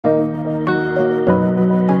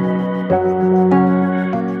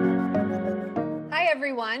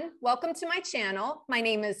welcome to my channel. My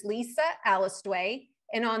name is Lisa Alastuey,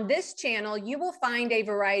 and on this channel, you will find a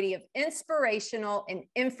variety of inspirational and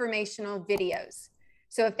informational videos.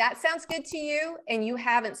 So if that sounds good to you and you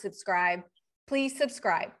haven't subscribed, please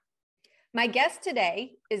subscribe. My guest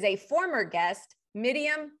today is a former guest,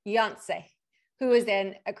 Mirjam Janse, who is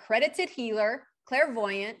an accredited healer,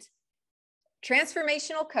 clairvoyant,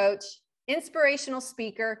 transformational coach, inspirational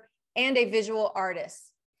speaker, and a visual artist.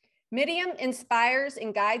 Mirjam inspires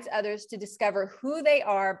and guides others to discover who they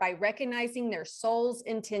are by recognizing their soul's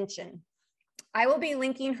intention. I will be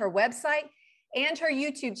linking her website and her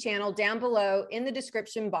YouTube channel down below in the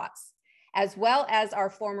description box, as well as our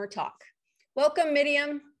former talk. Welcome,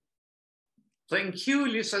 Mirjam. Thank you,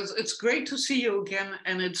 Lisa. It's great to see you again,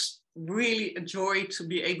 and it's really a joy to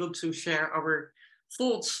be able to share our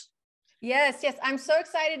thoughts. Yes, I'm so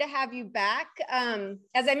excited to have you back.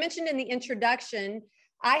 As I mentioned in the introduction,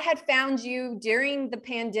 I had found you during the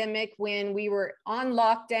pandemic when we were on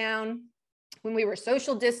lockdown, when we were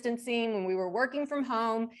social distancing, when we were working from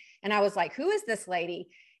home. And I was like, who is this lady?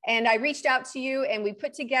 And I reached out to you and we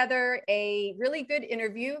put together a really good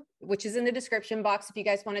interview, which is in the description box if you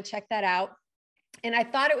guys want to check that out. And I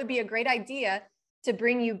thought it would be a great idea to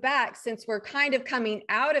bring you back since we're kind of coming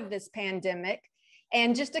out of this pandemic,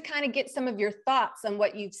 and just to kind of get some of your thoughts on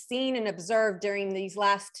what you've seen and observed during these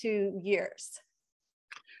last 2 years.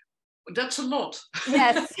 That's a lot.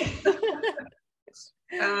 Yes.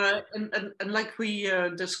 and like we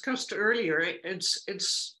discussed earlier,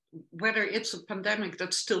 it's whether it's a pandemic,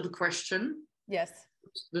 that's still the question. Yes.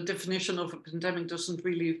 The definition of a pandemic doesn't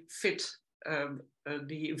really fit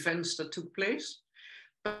the events that took place.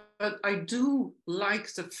 But I do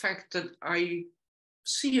like the fact that I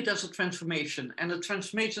see it as a transformation, and a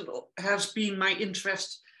transformation has been my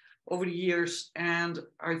interest over the years. And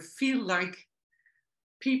I feel like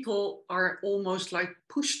people are almost like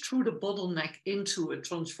pushed through the bottleneck into a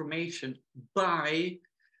transformation by,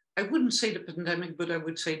 I wouldn't say the pandemic, but I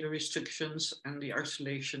would say the restrictions and the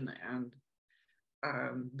isolation and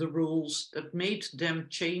the rules that made them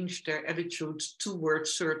change their attitudes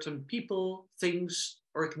towards certain people, things,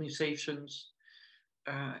 organizations,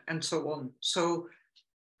 and so on. So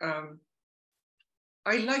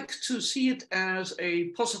I like to see it as a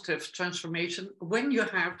positive transformation when you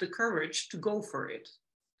have the courage to go for it.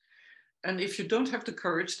 And if you don't have the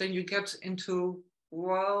courage, then you get into,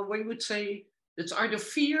 well, we would say it's either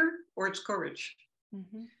fear or it's courage.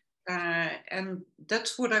 Mm-hmm. And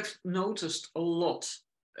that's what I've noticed a lot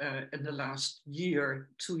in the last year,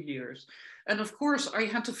 2 years. And of course, I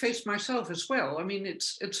had to face myself as well. I mean,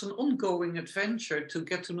 it's an ongoing adventure to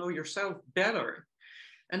get to know yourself better.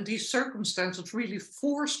 And these circumstances really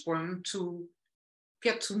force one to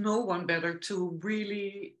get to know one better, to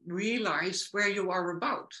really realize where you are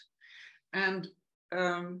about. And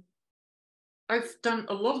I've done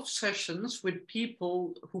a lot of sessions with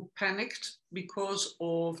people who panicked because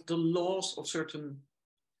of the loss of certain,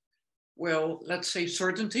 well, let's say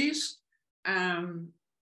certainties. And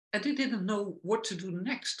they didn't know what to do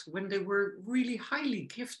next when they were really highly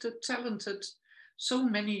gifted, talented, so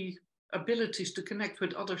many abilities to connect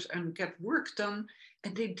with others and get work done,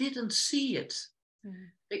 and they didn't see it. Mm-hmm.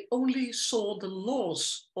 They only saw the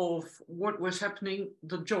loss of what was happening.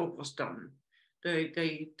 The job was done.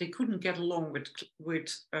 They couldn't get along with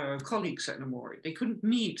colleagues anymore. They couldn't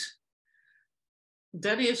meet.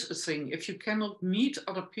 That is a thing. If you cannot meet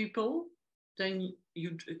other people, then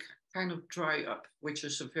you kind of dry up, which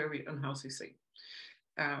is a very unhealthy thing.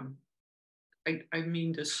 I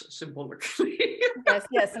mean this symbolically.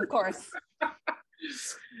 Yes, of course.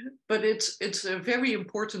 But it's very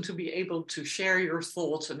important to be able to share your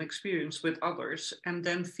thoughts and experience with others, and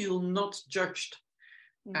then feel not judged,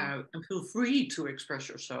 mm-hmm. And feel free to express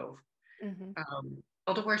yourself. Mm-hmm.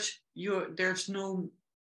 Otherwise, there's no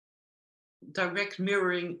direct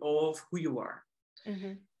mirroring of who you are.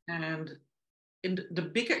 Mm-hmm. And in the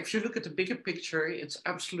bigger, if you look at the bigger picture, it's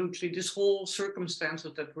absolutely this whole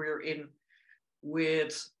circumstances that we're in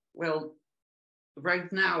with, well,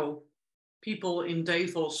 right now, people in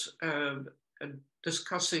Davos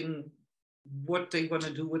discussing what they want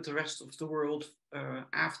to do with the rest of the world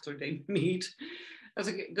after they meet. I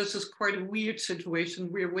think this is quite a weird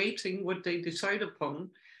situation. We're waiting what they decide upon,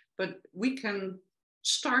 but we can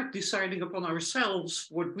start deciding upon ourselves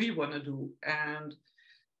what we want to do. And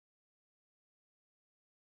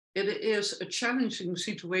it is a challenging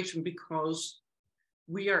situation because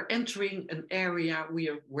we are entering an area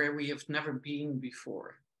where we have never been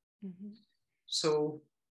before. Mm-hmm. So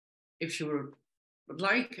if you would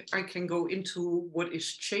like, I can go into what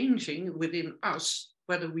is changing within us,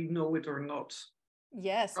 whether we know it or not.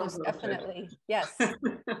 Yes, How most about that? definitely. Yes.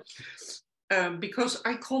 Because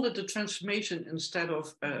I call it a transformation instead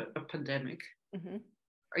of a pandemic. Mm-hmm.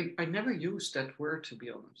 I never used that word, to be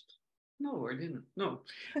honest. No, I didn't. No.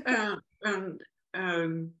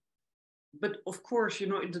 And but of course, you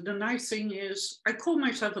know, the nice thing is I call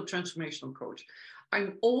myself a transformational coach.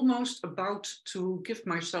 I'm almost about to give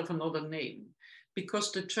myself another name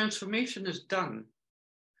because the transformation is done.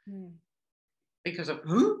 Mm. Because of,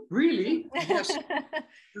 huh? Really? Yes.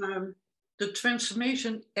 The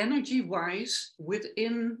transformation energy-wise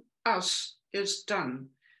within us is done.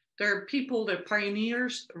 There are people that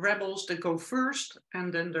pioneers, rebels that go first,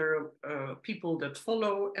 and then there are people that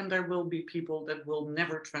follow, and there will be people that will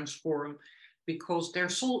never transform because their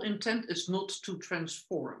sole intent is not to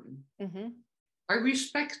transform. Mm-hmm. I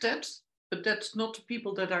respect that, but that's not the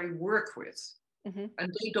people that I work with. Mm-hmm.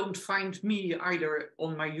 And they don't find me either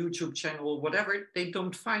on my YouTube channel or whatever. They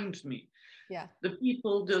don't find me. Yeah. The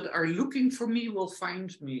people that are looking for me will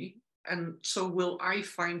find me. And so will I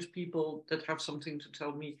find people that have something to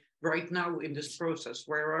tell me right now in this process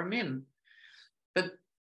where I'm in. But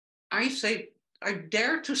I say, I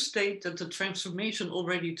dare to state that the transformation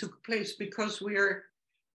already took place because we are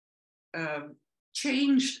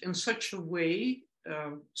changed in such a way,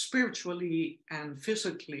 spiritually and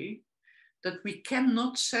physically, that we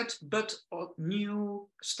cannot set but new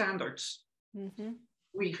standards. Mm-hmm.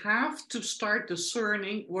 We have to start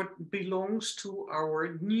discerning what belongs to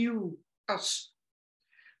our new us.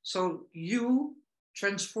 So you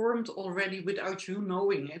transformed already without you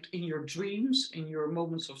knowing it in your dreams, in your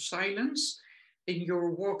moments of silence, in your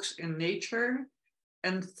walks in nature.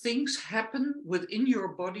 And things happen within your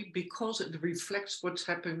body because it reflects what's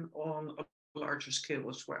happening on a larger scale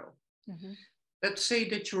as well. Mm-hmm. Let's say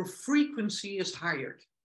that your frequency is higher.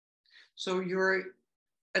 So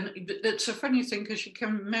and that's a funny thing because you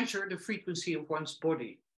can measure the frequency of one's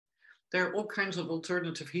body. There are all kinds of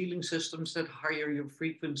alternative healing systems that higher your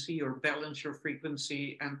frequency or balance your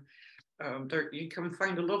frequency. And there, you can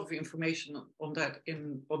find a lot of information on that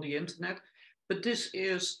on the internet. But this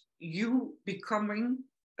is you becoming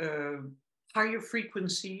higher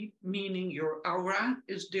frequency, meaning your aura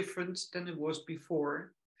is different than it was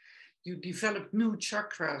before. You develop new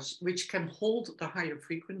chakras which can hold the higher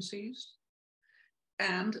frequencies.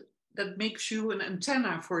 And that makes you an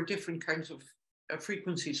antenna for different kinds of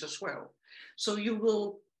frequencies as well. So you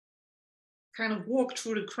will kind of walk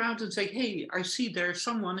through the crowd and say, hey, I see there's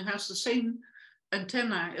someone who has the same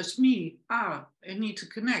antenna as me. I need to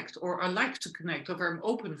connect, or I like to connect, or I'm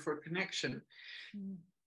open for connection. Mm.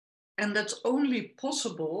 And that's only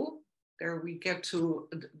possible, there we get to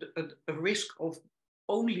a risk of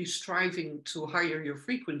only striving to higher your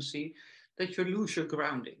frequency, that you lose your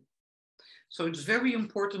grounding. So it's very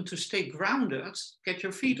important to stay grounded, get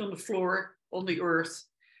your feet on the floor, on the earth,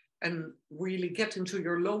 and really get into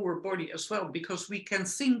your lower body as well, because we can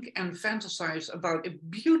think and fantasize about a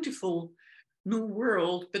beautiful new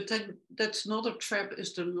world, but then that's not a trap.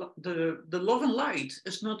 Is the love and light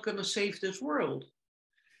is not going to save this world.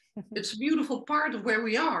 It's a beautiful part of where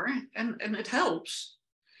we are, and it helps.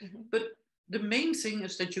 Mm-hmm. But the main thing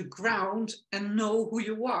is that you ground and know who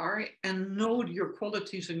you are and know your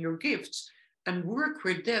qualities and your gifts, and work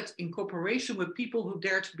with that in cooperation with people who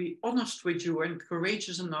dare to be honest with you and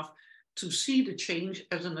courageous enough to see the change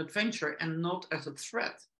as an adventure and not as a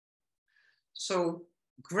threat. So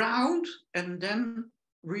ground and then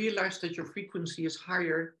realize that your frequency is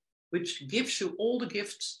higher, which gives you all the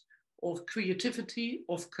gifts of creativity,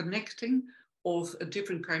 of connecting, of a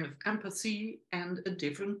different kind of empathy and a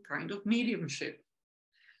different kind of mediumship.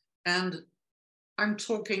 And I'm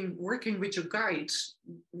talking working with your guides,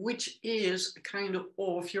 which is a kind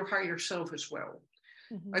of your higher self as well.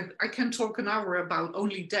 Mm-hmm. I can talk an hour about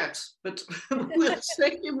only that, but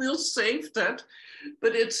we'll save that.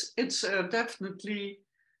 But it's definitely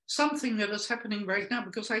something that is happening right now,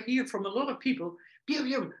 because I hear from a lot of people,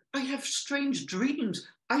 Mirjam, I have strange dreams.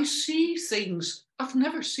 I see things. I've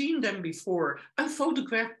never seen them before. I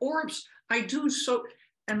photograph orbs. I do so.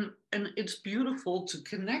 And it's beautiful to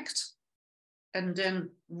connect and then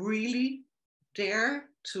really dare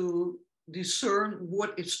to discern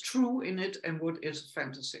what is true in it and what is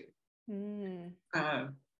fantasy. Mm.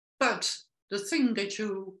 But the thing that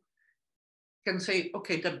you can say,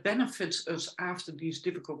 okay, that benefits us after these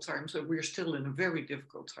difficult times, and we're still in a very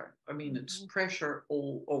difficult time. I mean, it's pressure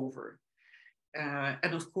all over.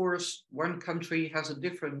 And of course, one country has a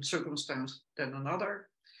different circumstance than another.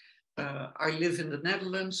 I live in the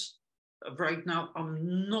Netherlands. Right now,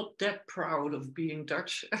 I'm not that proud of being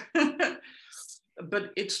Dutch.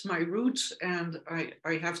 but it's my roots, and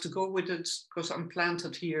I have to go with it because I'm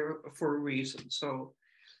planted here for a reason. So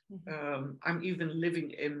I'm even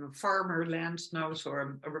living in farmer land now, so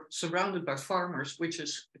I'm surrounded by farmers, which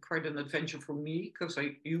is quite an adventure for me because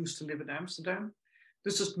I used to live in Amsterdam.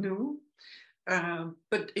 This is new,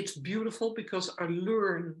 but it's beautiful because I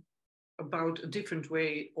learn about a different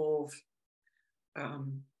way of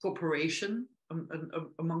cooperation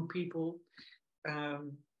among people,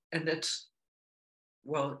 and that's,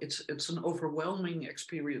 well, it's an overwhelming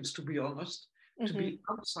experience, to be honest. To be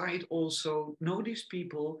outside, also know these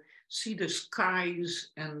people, see the skies,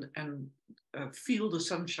 and feel the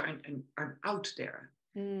sunshine, and I'm out there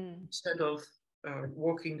instead of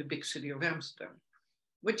walking the big city of Amsterdam,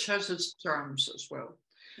 which has its charms as well.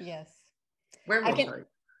 Yes. Where was I?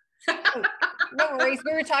 Oh, no worries.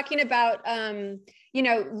 We were talking about,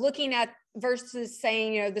 looking at versus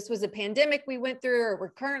saying, this was a pandemic we went through, or we're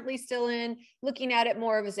currently still in, looking at it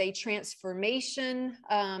more of as a transformation.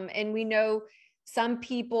 And we know some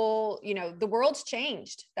people, the world's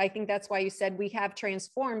changed. I think that's why you said we have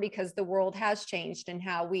transformed, because the world has changed, and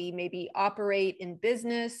how we maybe operate in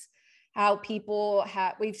business, how people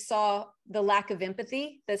we've saw the lack of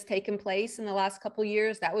empathy that's taken place in the last couple of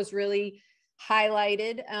years. That was really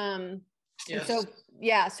highlighted.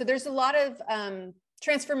 Yes. So there's a lot of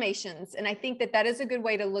transformations. And I think that is a good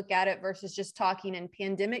way to look at it versus just talking in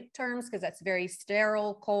pandemic terms, because that's very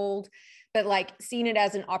sterile, cold, but like seeing it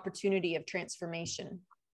as an opportunity of transformation.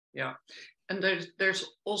 Yeah. And there's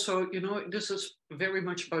also, this is very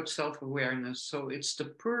much about self-awareness. So it's the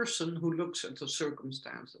person who looks at the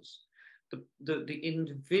circumstances, the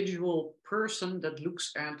individual person that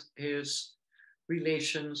looks at his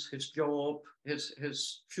relations, his job,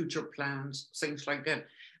 his future plans, things like that.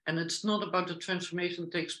 And it's not about the transformation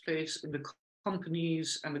that takes place in the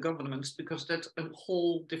companies and the governments, because that's a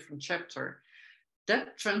whole different chapter.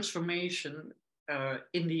 That transformation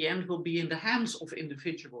in the end will be in the hands of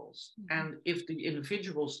individuals. And if the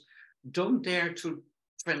individuals don't dare to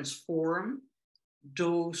transform,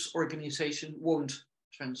 those organizations won't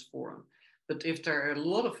transform. But if there are a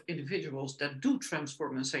lot of individuals that do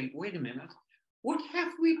transform and say, wait a minute, what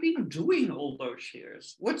have we been doing all those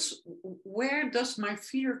years? Where does my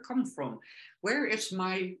fear come from? Where is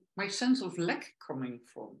my sense of lack coming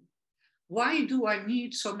from? Why do I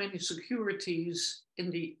need so many securities in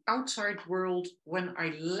the outside world when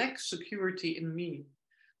I lack security in me,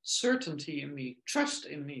 certainty in me, trust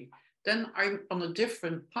in me? Then I'm on a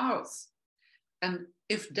different path. And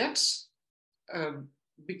if that's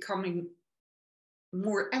becoming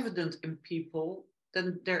more evident in people,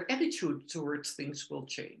 then their attitude towards things will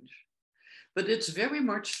change. But it's very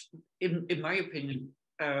much, in my opinion,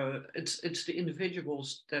 it's the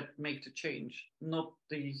individuals that make the change, not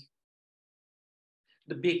the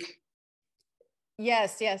big.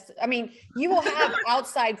 Yes. I mean, you will have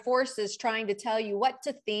outside forces trying to tell you what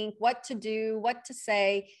to think, what to do, what to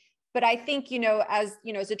say. But I think, as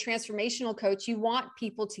a transformational coach, you want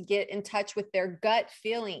people to get in touch with their gut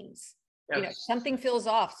feelings. Yes. Something feels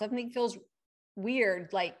off, something feels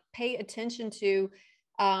weird, like pay attention to,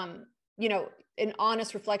 an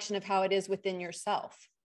honest reflection of how it is within yourself.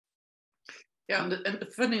 Yeah, and the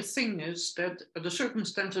funny thing is that the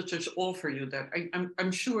circumstances just offer you that.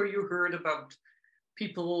 I'm sure you heard about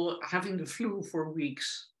people having the flu for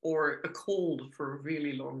weeks or a cold for a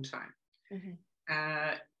really long time.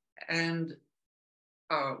 And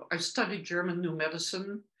I studied German New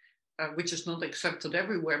Medicine, which is not accepted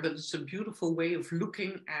everywhere, but it's a beautiful way of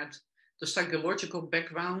looking at the psychological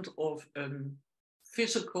background of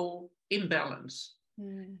physical imbalance.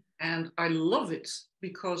 And I love it,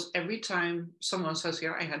 because every time someone says,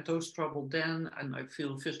 yeah, I had those trouble then, and I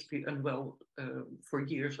feel physically unwell for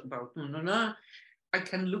years about I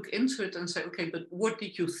can look into it and say, okay, but what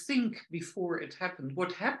did you think before it happened?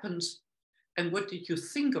 What happened, and what did you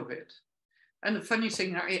think of it? And the funny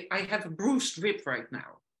thing, I have a bruised rib right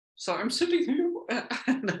now. So I'm sitting here,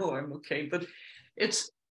 no, I'm okay, but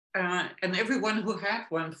it's, and everyone who had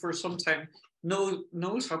one for some time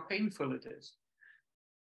knows how painful it is.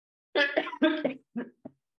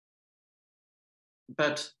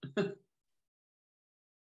 But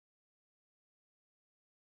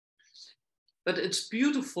it's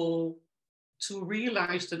beautiful to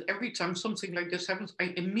realize that every time something like this happens,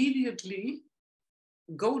 I immediately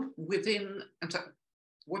go within and say,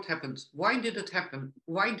 what happened? Why did it happen?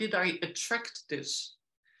 Why did I attract this?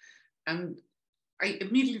 And I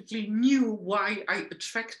immediately knew why I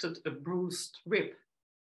attracted a bruised rib.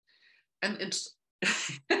 And it's...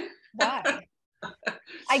 Why?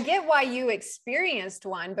 I get why you experienced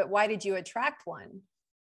one, but why did you attract one?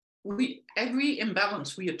 Every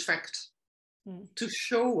imbalance we attract. to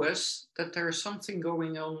show us that there is something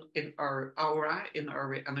going on in our aura, in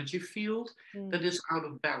our energy field, that is out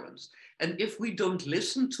of balance. And if we don't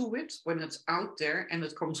listen to it when it's out there and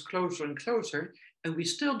it comes closer and closer, and we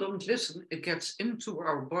still don't listen, it gets into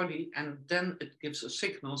our body, and then it gives a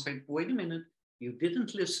signal saying, wait a minute, you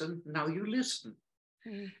didn't listen, now you listen.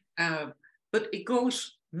 But it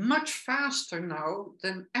goes much faster now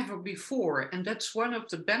than ever before. And that's one of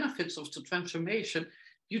the benefits of the transformation.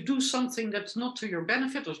 You do something that's not to your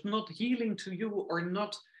benefit, or not healing to you, or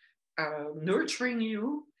not nurturing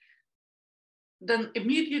you, then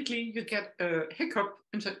immediately you get a hiccup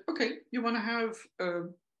and say, okay, you want to have,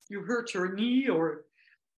 you hurt your knee or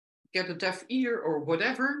get a deaf ear or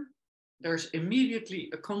whatever, there's immediately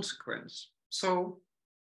a consequence. So,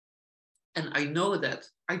 and I know that.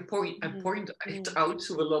 I point it out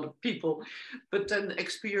to a lot of people, but then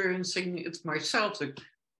experiencing it myself, like,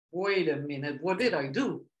 wait a minute, what did I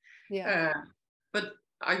do? But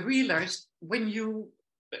I realized when you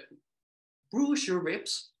bruise your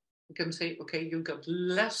ribs, you can say, okay, you got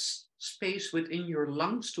less space within your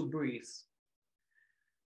lungs to breathe.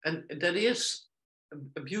 And that is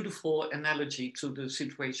a beautiful analogy to the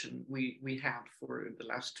situation we had for the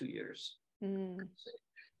last 2 years.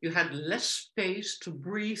 You had less space to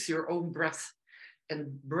breathe your own breath.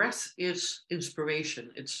 And breath is inspiration,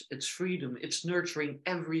 it's freedom, it's nurturing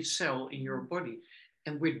every cell in your body.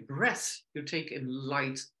 And with breath, you take in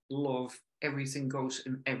light, love, everything goes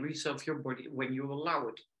in every cell of your body when you allow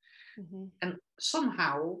it. And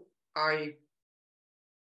somehow I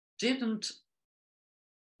didn't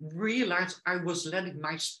realize I was letting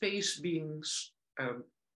my space being,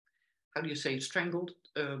 how do you say, strangled?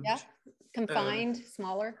 Confined,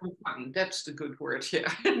 smaller. Confined, that's the good word, yeah.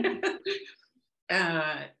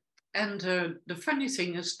 And the funny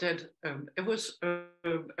thing is that it was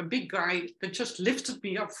a big guy that just lifted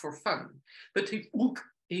me up for fun, but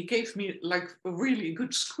he gave me like a really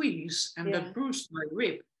good squeeze, and that bruised my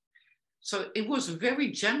rib. So it was a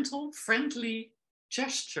very gentle, friendly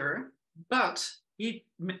gesture, but he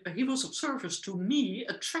was of service to me,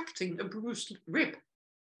 attracting a bruised rib.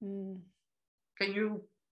 Can you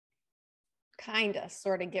kind of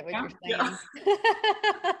sort of get what you're saying?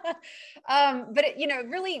 But it, it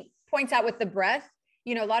really points out with the breath,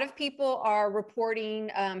 a lot of people are reporting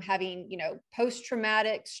having,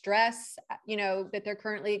 post-traumatic stress, that they're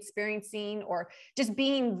currently experiencing, or just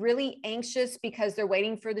being really anxious because they're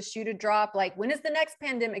waiting for the shoe to drop. Like, when is the next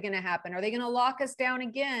pandemic going to happen? Are they going to lock us down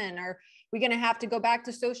again? Are we going to have to go back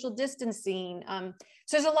to social distancing?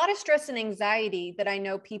 So there's a lot of stress and anxiety that I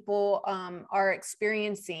know people are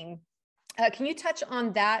experiencing. Can you touch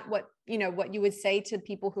on that? What you would say to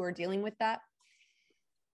people who are dealing with that?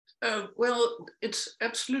 Well, it's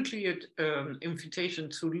absolutely an invitation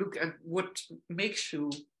to look at what makes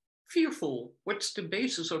you fearful. What's the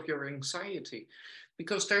basis of your anxiety?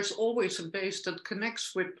 Because there's always a base that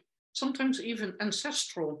connects with sometimes even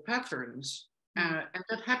ancestral patterns. And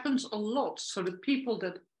that happens a lot. So the people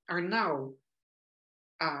that are now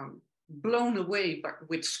blown away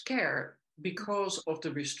with scare because of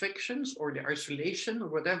the restrictions or the isolation or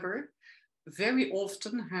whatever, very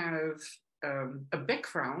often have a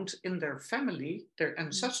background in their family, their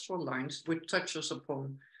ancestral lines, which touches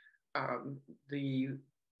upon the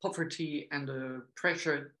poverty and the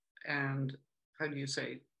pressure and, how do you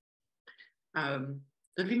say, the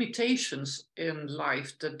limitations in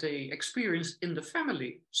life that they experienced in the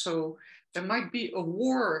family. So there might be a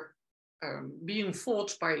war being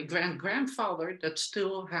fought by a grandfather that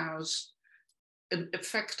still has an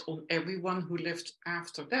effect on everyone who lived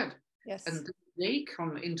after that. Yes. And they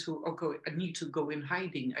come into, okay, I need to go in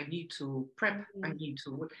hiding, I need to prep, I need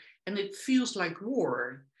to, and it feels like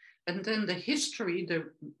war. And then the history,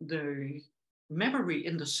 the memory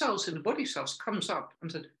in the cells, in the body cells, comes up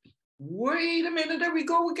and said, wait a minute, there we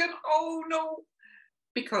go again. Oh no,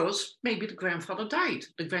 because maybe the grandfather died,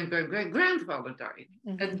 the grandfather died.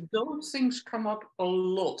 And those things come up a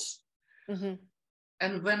lot.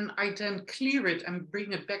 And when I then clear it and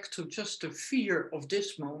bring it back to just the fear of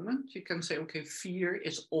this moment, you can say, okay, fear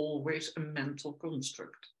is always a mental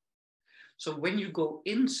construct. So when you go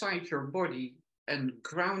inside your body and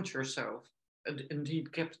ground yourself, and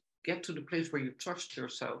indeed get to the place where you trust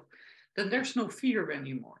yourself, then there's no fear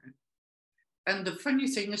anymore. And the funny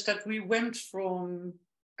thing is that we went from,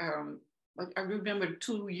 like I remember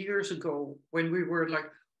 2 years ago when we were like,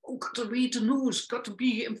 oh, got to read the news, got to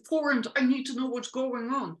be informed, I need to know what's going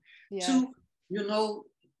on. To,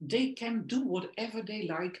 they can do whatever they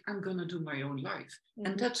like, I'm going to do my own life.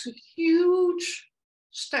 And that's a huge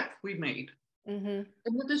step we made. And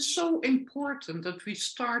it is so important that we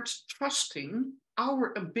start trusting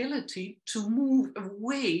our ability to move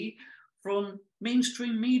away from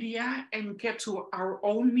mainstream media and get to our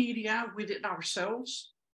own media within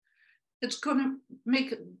ourselves. It's going to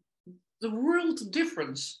make the world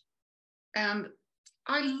difference. And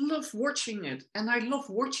I love watching it. And I love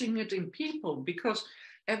watching it in people, because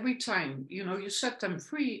every time, you know, you set them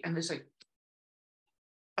free and they say,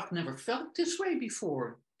 I've never felt this way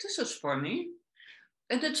before. This is funny.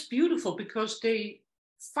 And it's beautiful, because they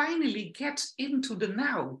finally get into the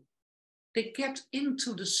now. They get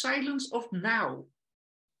into the silence of now.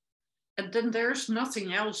 And then there's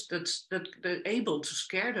nothing else that's able to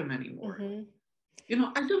scare them anymore. Mm-hmm. You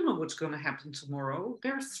know, I don't know what's going to happen tomorrow.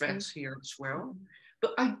 There are threats mm-hmm. here as well. Mm-hmm.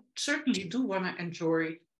 But I certainly do want to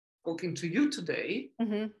enjoy talking to you today,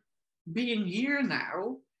 mm-hmm. being here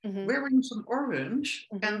now, mm-hmm. wearing some orange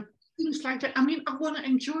mm-hmm. and things like that. I mean, I want to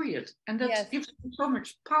enjoy it. And that gives me so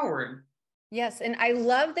much power. Yes. And I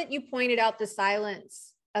love that you pointed out the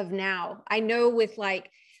silence of now. I know with like,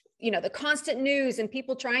 you know, the constant news and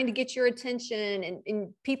people trying to get your attention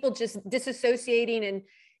and people just disassociating and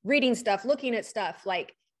reading stuff, looking at stuff,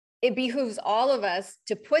 like it behooves all of us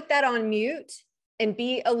to put that on mute and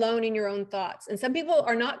be alone in your own thoughts. And some people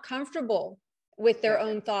are not comfortable with their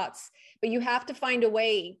own thoughts, but you have to find a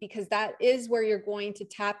way, because that is where you're going to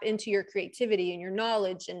tap into your creativity and your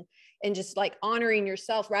knowledge and just like honoring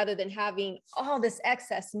yourself, rather than having all this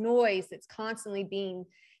excess noise that's constantly being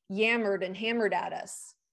yammered and hammered at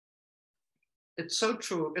us. It's so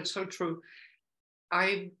true. It's so true.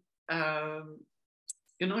 I,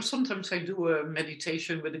 you know, sometimes I do a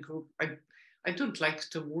meditation with a group. I don't like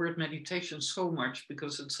the word meditation so much,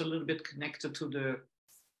 because it's a little bit connected to the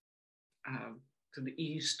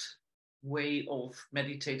East way of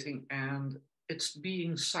meditating, and it's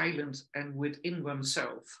being silent and within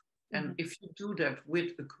oneself. Mm-hmm. And if you do that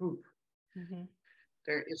with a group, mm-hmm.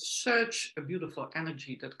 there is such a beautiful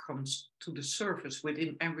energy that comes to the surface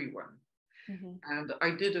within everyone. Mm-hmm. And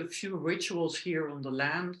I did a few rituals here on the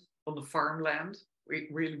land, on the farmland,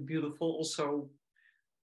 really beautiful, also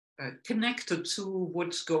connected to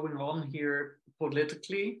what's going on here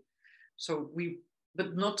politically. So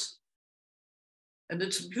but not, and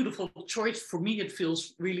it's a beautiful choice for me. It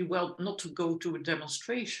feels really well not to go to a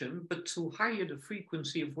demonstration, but to higher the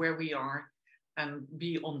frequency of where we are and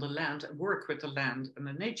be on the land and work with the land and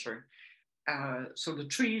the nature. So the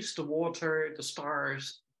trees, the water, the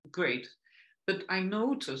stars, great. But I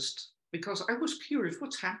noticed, because I was curious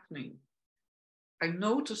what's happening, I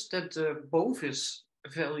noticed that the Bovis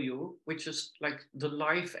value, which is like the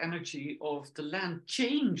life energy of the land,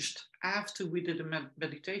 changed after we did a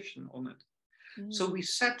meditation on it. Mm. So we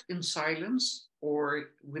sat in silence or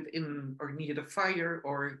within or near the fire,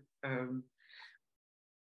 or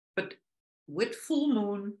but with full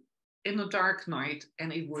moon in a dark night,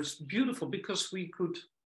 and it was beautiful because we could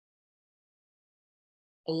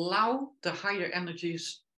allow the higher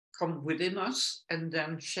energies come within us and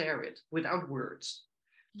then share it without words,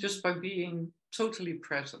 just by being totally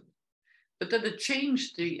present. But then it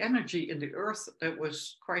changed the energy in the earth. That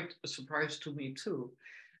was quite a surprise to me too.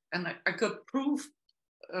 And I got proof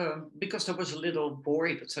because there was a little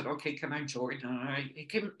boy that said, okay, can I join? And he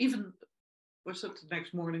came, even, was it the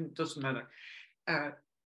next morning? Doesn't matter.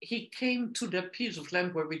 He came to that piece of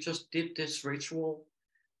land where we just did this ritual.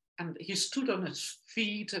 And he stood on his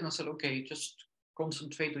feet, and I said, okay, just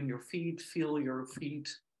concentrate on your feet, feel your feet,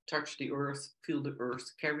 touch the earth, feel the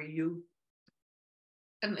earth carry you.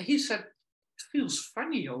 And he said, it feels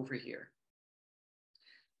funny over here.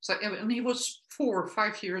 So, and he was 4 or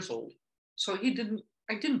 5 years old. So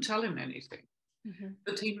I didn't tell him anything. Mm-hmm.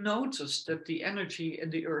 But he noticed that the energy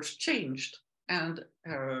in the earth changed. And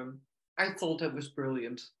I thought that was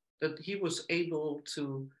brilliant, that he was able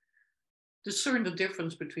to discern the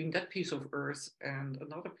difference between that piece of earth and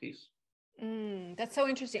another piece. That's so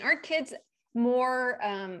interesting. Aren't kids more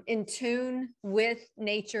in tune with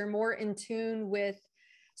nature, more in tune with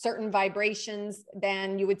certain vibrations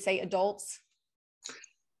than you would say adults?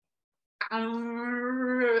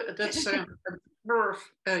 That's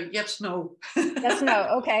yes, no. Yes, no.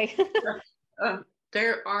 Okay.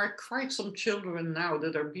 There are quite some children now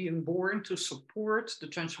that are being born to support the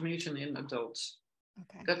transformation in adults.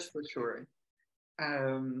 Okay. That's for sure.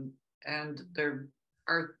 And there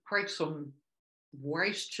are quite some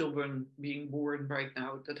wise children being born right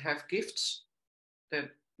now that have gifts that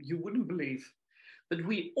you wouldn't believe. But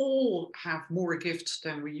we all have more gifts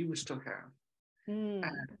than we used to have.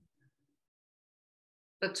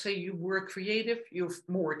 Let's say you were creative, you're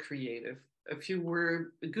more creative. If you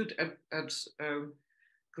were good at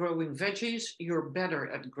growing veggies, you're better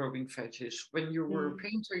at growing veggies. When you were a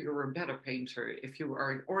painter, you're a better painter. If you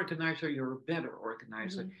are an organizer, you're a better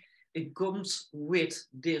organizer. It comes with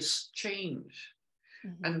this change.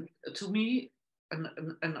 And to me,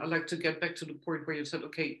 and I like to get back to the point where you said,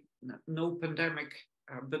 okay, no pandemic,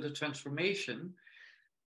 but a transformation.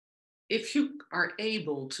 If you are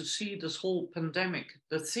able to see this whole pandemic,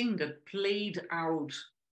 the thing that played out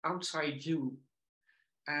outside you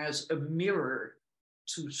as a mirror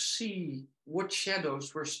to see what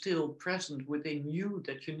shadows were still present within you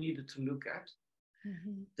that you needed to look at,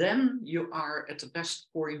 then you are at the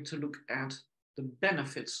best point to look at the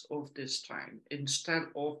benefits of this time instead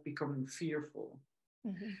of becoming fearful.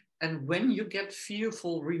 And when you get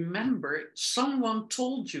fearful, remember, someone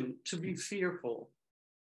told you to be fearful.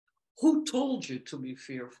 Who told you to be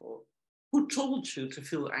fearful? Who told you to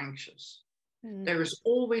feel anxious? There is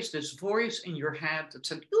always this voice in your head that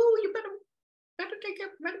said, oh, you better take care,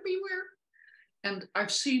 better beware. And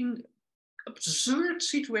I've seen absurd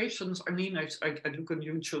situations. I mean, I look on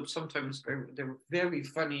YouTube sometimes, there are very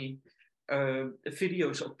funny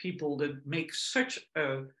videos of people that make such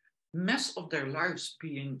a mess of their lives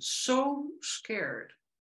being so scared.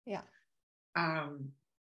 Yeah.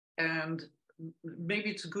 And maybe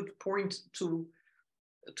it's a good point to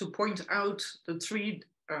point out the three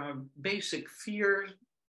basic fears.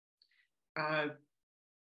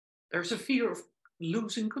 There's a fear of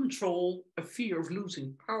losing control, a fear of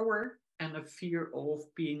losing power, and a fear of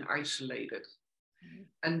being isolated.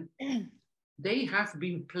 And they have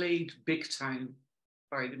been played big time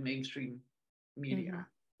by the mainstream media,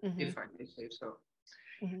 if I may say so.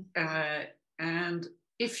 And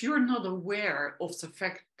if you're not aware of the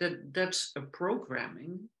fact that that's a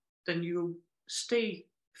programming, then you stay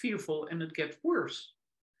fearful and it gets worse.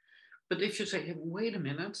 But if you say, hey, wait a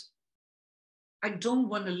minute, I don't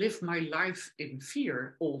want to live my life in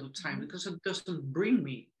fear all the time because it doesn't bring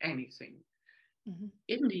me anything.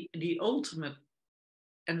 In the ultimate,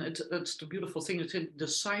 and that's the beautiful thing, it's in the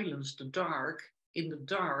silence, the dark. In the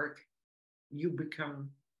dark, you become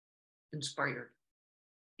inspired.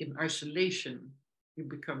 In isolation, you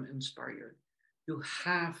become inspired. You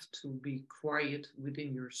have to be quiet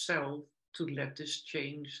within yourself to let this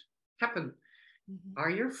change happen.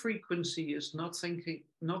 Higher frequency is not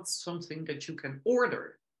something that you can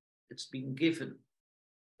order. It's been given.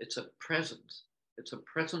 It's a present. It's a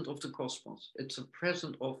present of the cosmos. It's a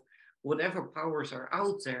present of whatever powers are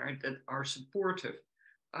out there that are supportive.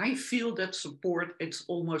 I feel that support. It's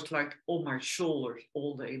almost like on my shoulders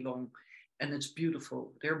all day long. And it's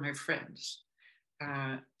beautiful. They're my friends.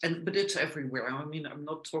 But it's everywhere. I mean, I'm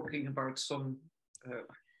not talking about some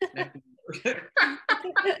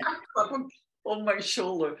on my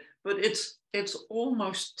shoulder, but it's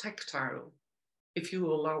almost tactile if you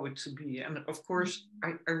allow it to be. And of course,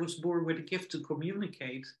 I was born with a gift to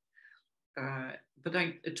communicate, but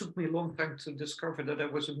it took me a long time to discover that I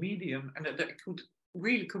was a medium and that I could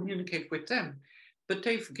really communicate with them. But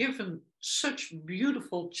they've given such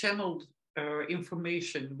beautiful channeled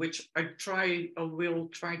information, which I will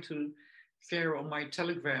try to share on my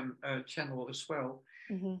Telegram channel as well.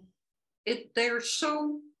 They're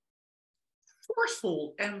so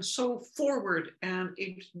forceful and so forward, and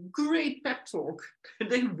it's great pep talk.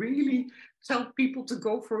 They really tell people to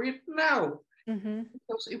go for it now.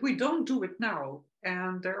 Because if we don't do it now,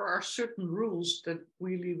 and there are certain rules that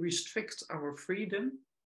really restrict our freedom,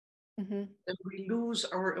 then we lose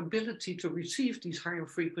our ability to receive these higher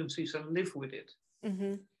frequencies and live with it.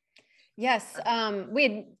 Yes. We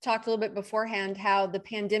had talked a little bit beforehand how the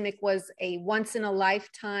pandemic was a once in a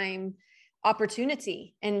lifetime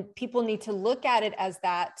opportunity, and people need to look at it as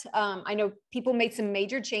that. I know people made some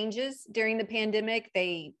major changes during the pandemic.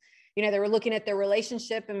 They were looking at their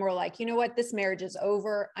relationship and were like, you know what, this marriage is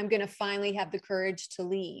over. I'm going to finally have the courage to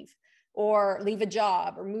leave, or leave a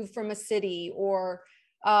job, or move from a city, or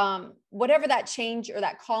whatever that change or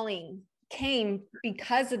that calling came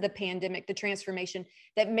because of the pandemic, the transformation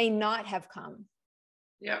that may not have come.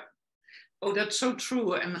 Yeah. Oh, that's so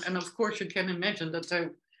true. And of course you can imagine that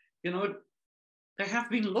there have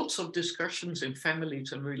been lots of discussions in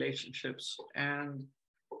families and relationships. And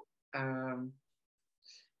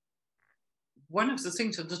one of the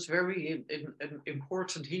things that is very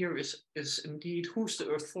important here is indeed who's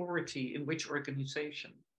the authority in which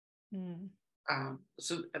organization.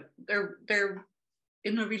 So they're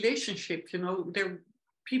in a relationship, there are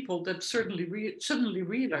people that suddenly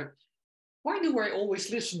realize, why do I always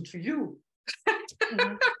listen to you?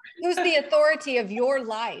 Who's the authority of your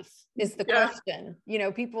life is the question.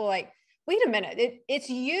 People like, wait a minute, it's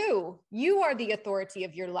you. You are the authority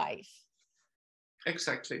of your life.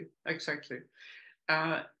 Exactly.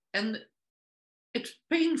 And it's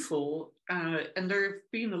painful, and there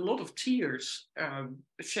have been a lot of tears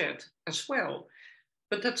shed as well.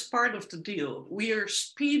 But that's part of the deal. We are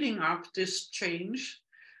speeding up this change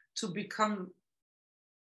to become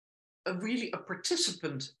really a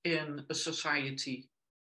participant in a society.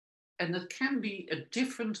 And it can be a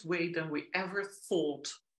different way than we ever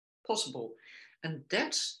thought possible. And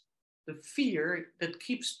that's the fear that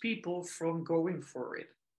keeps people from going for it.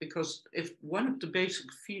 Because if one of the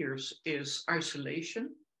basic fears is isolation,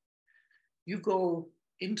 you go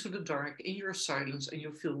into the dark in your silence and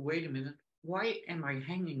you feel, wait a minute, why am I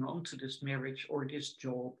hanging on to this marriage or this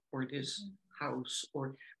job or this house,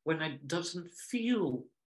 or when it doesn't feel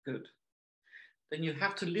good? Then you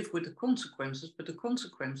have to live with the consequences, but the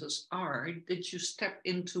consequences are that you step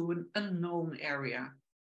into an unknown area.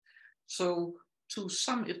 So to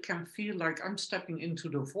some, it can feel like I'm stepping into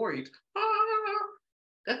the void.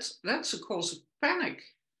 That's a cause of panic.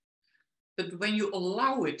 But when you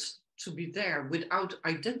allow it to be there without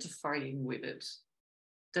identifying with it,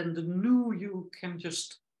 then the new you can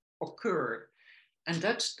just occur. And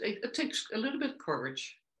it takes a little bit of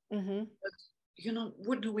courage. Mm-hmm. But,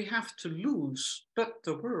 what do we have to lose but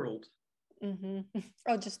the world? Mm-hmm.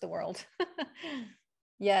 Oh, just the world.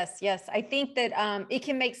 Yes, yes. I think that it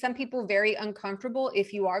can make some people very uncomfortable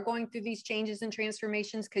if you are going through these changes and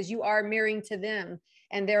transformations, because you are mirroring to them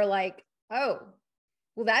and they're like, oh,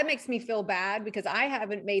 well, that makes me feel bad because I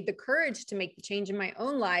haven't made the courage to make the change in my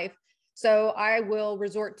own life. So I will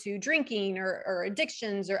resort to drinking or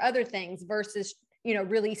addictions or other things versus,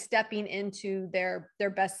 really stepping into their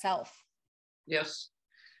best self. Yes.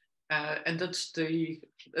 And it's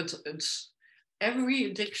every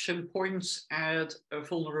addiction points at a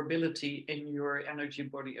vulnerability in your energy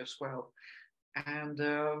body as well. And,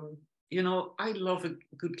 I love a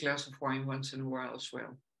good glass of wine once in a while as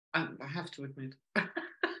well. I have to admit.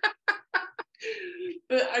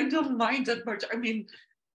 But I don't mind that much. I mean,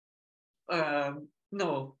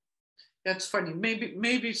 no, that's funny.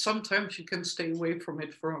 Maybe sometimes you can stay away from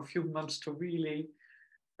it for a few months to really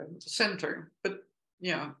center. But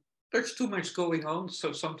yeah, there's too much going on.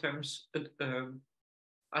 So sometimes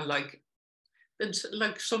I like, it's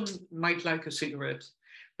like some might like a cigarette.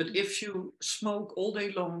 But if you smoke all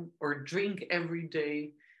day long or drink every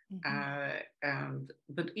day,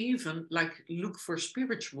 but even like look for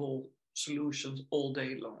spiritual solutions all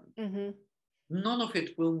day long, none of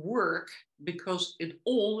it will work because it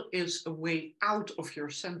all is a way out of your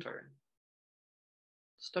center.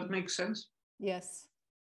 Does that make sense? Yes.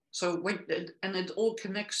 So and it all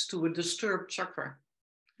connects to a disturbed chakra.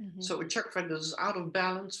 So a chakra that is out of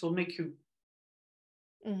balance will make you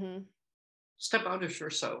step out of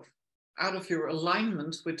yourself, out of your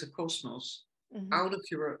alignment with the cosmos, out of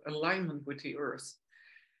your alignment with the earth.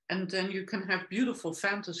 And then you can have beautiful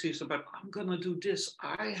fantasies about, I'm going to do this.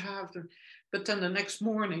 But then the next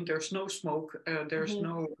morning, there's no smoke, there's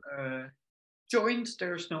no joint,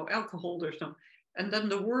 there's no alcohol, and then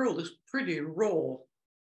the world is pretty raw.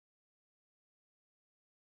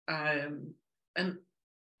 And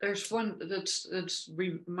there's one that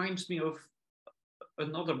reminds me of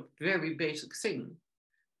another very basic thing,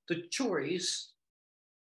 the choice.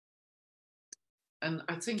 And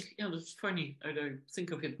I think, it's funny, I don't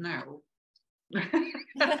think of it now.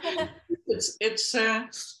 it's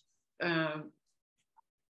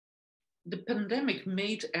the pandemic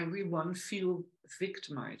made everyone feel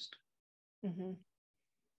victimized.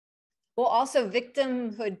 Well, also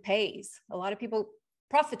victimhood pays. A lot of people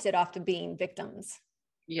profited off of being victims.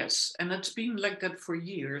 Yes, and it's been like that for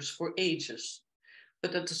years, for ages.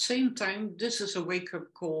 But at the same time, this is a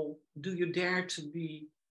wake-up call. Do you dare to be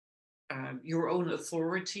your own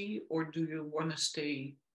authority, or do you want to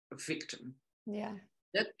stay a victim? Yeah.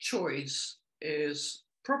 That choice is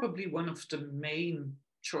probably one of the main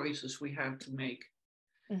choices we have to make.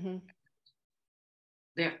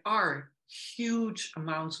 There are huge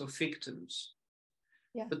amounts of victims,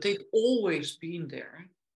 but they've always been there.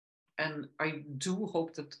 And I do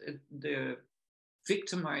hope that the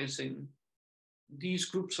victimizing these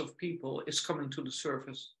groups of people is coming to the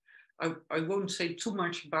surface. I won't say too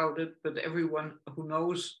much about it, but everyone who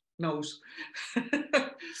knows.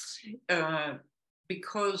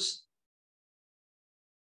 Because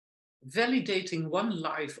validating one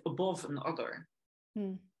life above another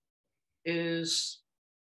is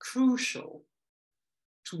crucial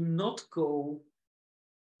to not go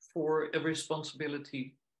for a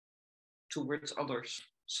responsibility towards others.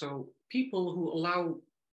 So people who allow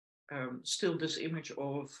still this image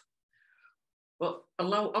of,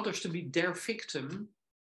 allow others to be their victim,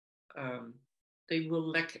 they will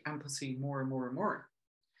lack empathy more and more and more.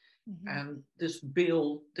 And this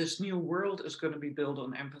new world is going to be built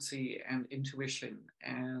on empathy and intuition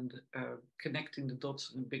and connecting the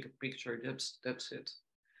dots in the bigger picture. That's it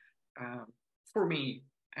for me,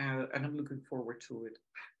 and I'm looking forward to it.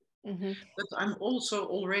 But I'm also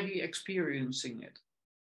already experiencing it.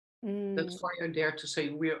 That's why I dare to say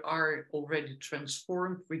we are already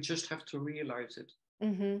transformed. We just have to realize it.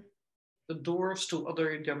 The doors to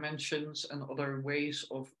other dimensions and other ways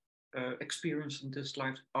of experiencing this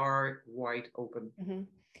life are wide open.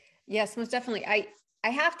 Yes, most definitely. I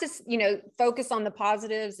have to, focus on the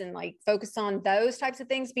positives and like focus on those types of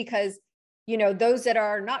things, because, those that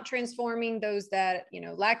are not transforming, those that,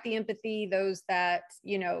 lack the empathy, those that,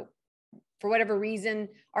 for whatever reason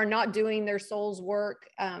are not doing their soul's work.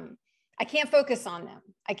 I can't focus on them.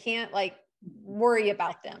 I can't like worry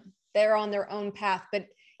about them. They're on their own path. But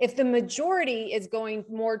if the majority is going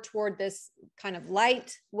more toward this kind of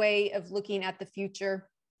light way of looking at the future,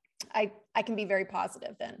 I can be very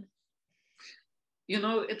positive then.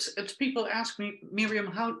 It's people ask me,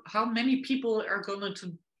 Mirjam, how many people are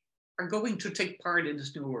going to take part in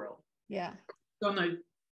this new world? Yeah. Going to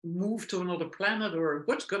move to another planet, or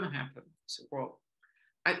what's going to happen? So, well,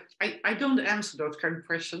 I don't answer those kind of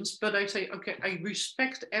questions, but I say, okay, I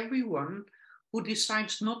respect everyone who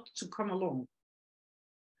decides not to come along,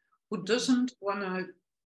 who doesn't want to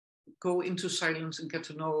go into silence and get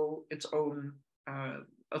to know its own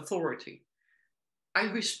authority. I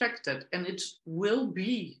respect that, and it will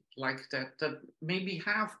be like that maybe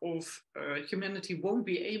half of humanity won't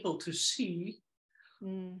be able to see,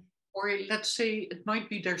 or let's say it might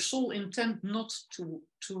be their sole intent not to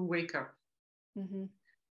wake up.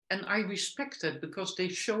 And I respect that, because they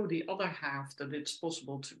show the other half that it's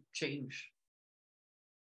possible to change.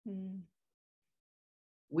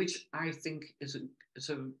 Which I think is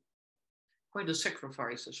quite a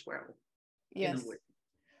sacrifice as well. Yes. In a way.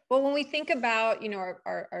 Well, when we think about,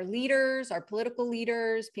 our leaders, our political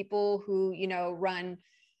leaders, people who, run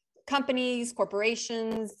companies,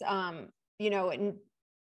 corporations, and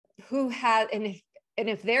who have, and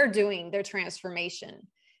if they're doing their transformation,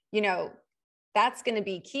 that's going to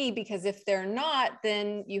be key, because if they're not,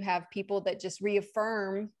 then you have people that just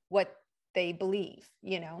reaffirm what they believe,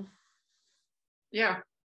 Yeah.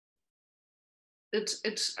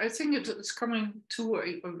 I think it's coming to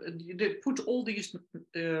they put all these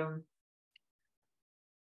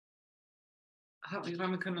how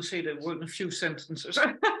am I going to say that word in a few sentences?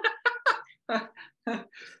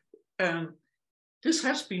 This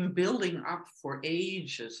has been building up for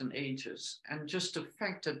ages and ages, and just the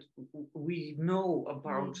fact that we know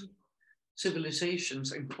about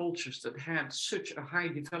civilizations and cultures that had such a high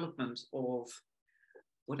development of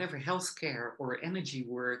whatever healthcare or energy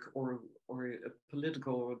work or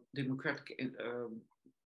political or democratic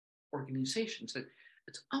organizations,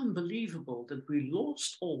 it's unbelievable that we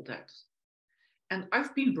lost all that. And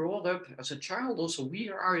I've been brought up as a child also, we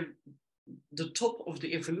are the top of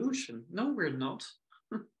the evolution. No, we're not.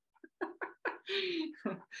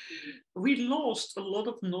 We lost a lot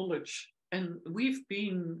of knowledge, and we've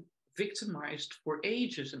been victimized for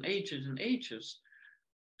ages and ages and ages,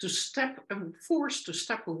 forced to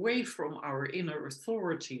step away from our inner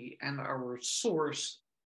authority and our source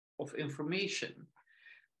of information.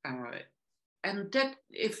 And that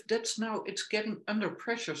if that's now, it's getting under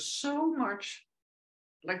pressure so much,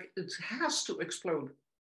 like it has to explode.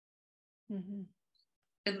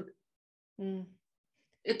 And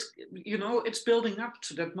it's building up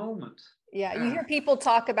to that moment. Yeah, you hear people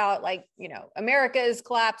talk about like, America is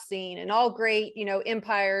collapsing and all great,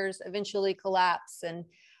 empires eventually collapse. And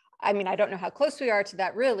I mean, I don't know how close we are to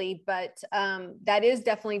that really, but that is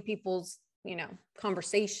definitely people's,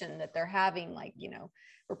 conversation that they're having, like,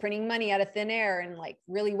 we're printing money out of thin air, and like,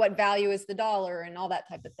 really what value is the dollar and all that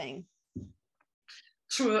type of thing.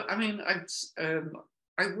 True. I mean,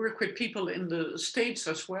 I work with people in the States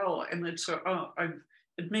as well, and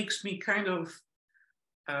it makes me kind of,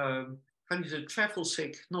 how do you say, travel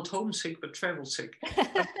sick, not homesick, but travel sick.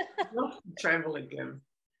 I love to travel again.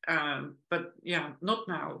 But yeah, not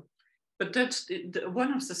now. But that's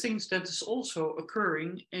one of the things that is also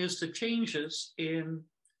occurring is the changes in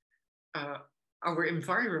our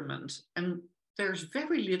environment, and there's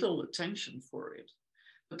very little attention for it.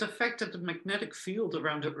 But the fact that the magnetic field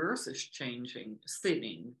around the Earth is changing,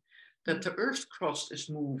 thinning, that the Earth's crust is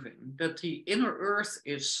moving, that the inner Earth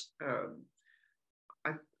is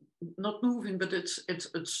not moving, but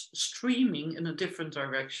it's streaming in a different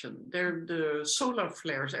direction. The solar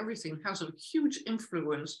flares, everything has a huge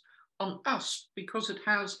influence on us, because it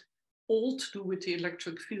has all to do with the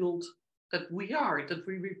electric field that we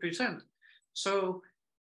represent. So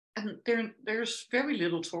And there's very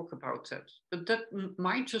little talk about that, but that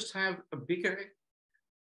might just have a bigger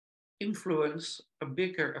influence, a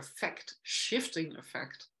bigger effect, shifting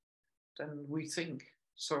effect than we think.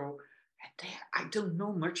 So I don't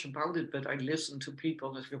know much about it, but I listen to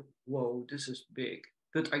people that go, whoa, this is big.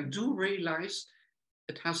 But I do realize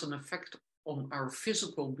it has an effect on our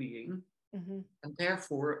physical being, and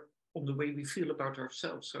therefore on the way we feel about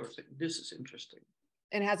ourselves. So I think this is interesting.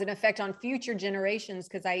 And has an effect on future generations,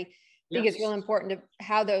 because I think it's real important to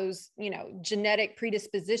how those, you know, genetic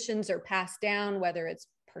predispositions are passed down, whether it's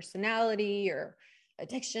personality or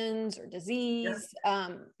addictions or disease.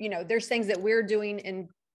 You know, there's things that we're doing in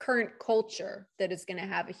current culture that is going to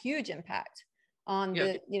have a huge impact on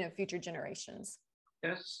the, you know, future generations.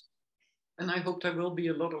 Yes. And I hope there will be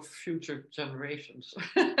a lot of future generations.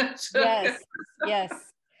 Yes.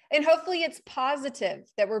 And hopefully it's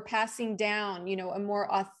positive that we're passing down, you know, a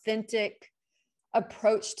more authentic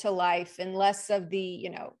approach to life, and less of the, you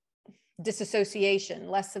know, disassociation,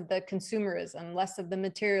 less of the consumerism, less of the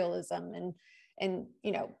materialism, and,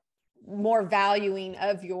 you know, more valuing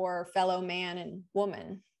of your fellow man and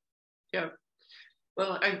woman. Yeah.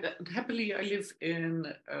 Well, happily I live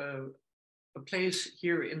in a place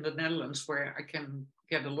here in the Netherlands where I can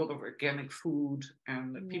get a lot of organic food,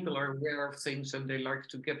 and people are aware of things, and they like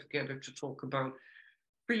to get together to talk about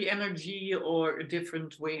free energy or a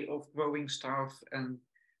different way of growing stuff, and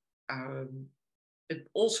it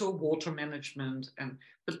also water management.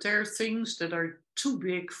 But there are things that are too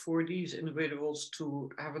big for these individuals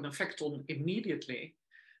to have an effect on immediately,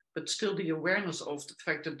 but still the awareness of the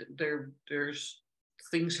fact that there's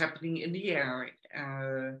things happening in the air,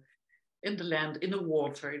 in the land, in the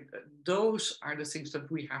water. Those are the things that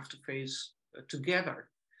we have to face together.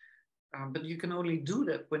 But you can only do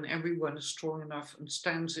that when everyone is strong enough and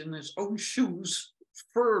stands in his own shoes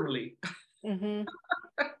firmly.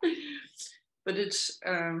 But it's,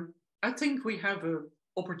 I think we have an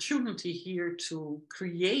opportunity here to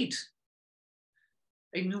create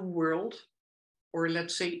a new world, or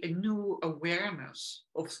let's say a new awareness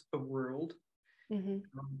of a world.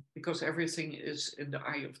 Because everything is in the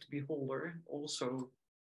eye of the beholder, also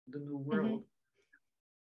the new world.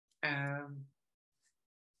 And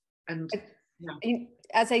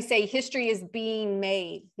as I say, history is being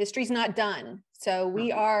made. History's not done. So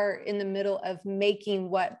we are in the middle of making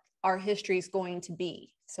what our history is going to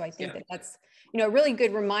be. So I think that that's, you know, a really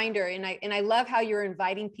good reminder. And I love how you're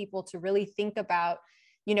inviting people to really think about,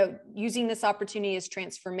 you know, using this opportunity as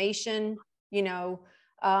transformation, you know,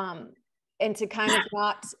 and to kind of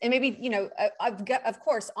not, and maybe, you know, of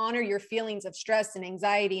course, honor your feelings of stress and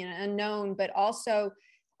anxiety and unknown, but also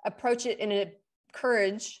approach it in a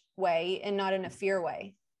courage way and not in a fear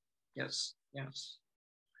way. Yes.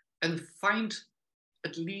 And find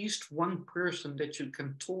at least one person that you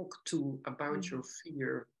can talk to about your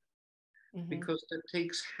fear, because that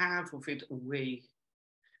takes half of it away.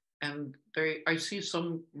 And I see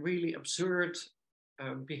some really absurd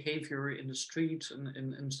behavior in the streets and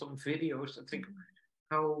in some videos. I think,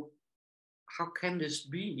 how can this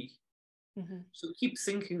be? So keep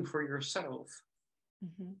thinking for yourself,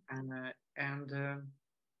 and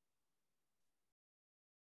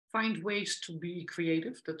find ways to be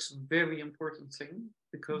creative. That's a very important thing,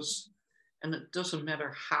 because, and it doesn't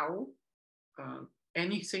matter how,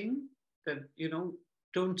 anything that, you know,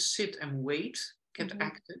 don't sit and wait, get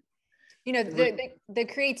active. You know, the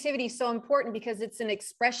creativity is so important because it's an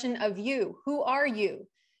expression of you. Who are you?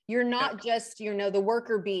 You're not just, you know, the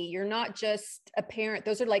worker bee. You're not just a parent.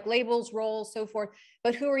 Those are like labels, roles, so forth.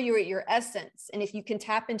 But who are you at your essence? And if you can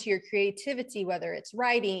tap into your creativity, whether it's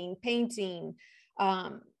writing, painting,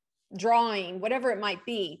 drawing, whatever it might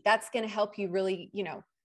be, that's going to help you really, you know,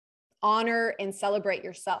 honor and celebrate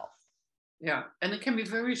yourself. Yeah. And it can be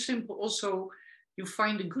very simple. Also, you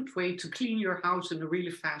find a good way to clean your house in a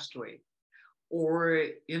really fast way. Or,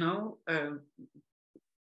 you know,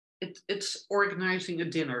 it's organizing a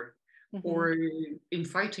dinner, or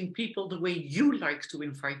inviting people the way you like to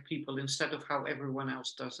invite people instead of how everyone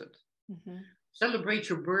else does it. Celebrate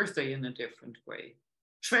your birthday in a different way.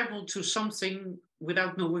 Travel to something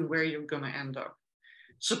without knowing where you're going to end up.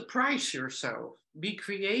 Surprise yourself. Be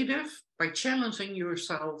creative by challenging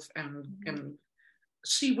yourself, and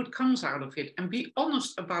see what comes out of it, and be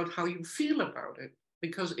honest about how you feel about it.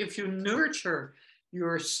 Because if you nurture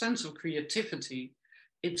your sense of creativity,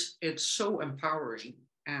 it's so empowering.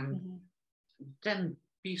 And then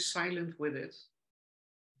be silent with it.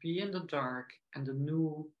 Be in the dark, and the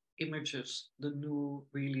new images, the new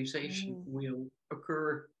realization will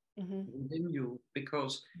occur within you,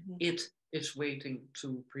 because it is waiting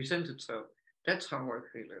to present itself. That's how I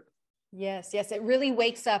feel it. Yes, yes. It really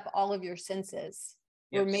wakes up all of your senses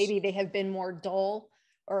where Yes. maybe they have been more dull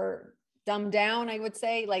or dumbed down, I would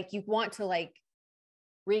say. Like you want to like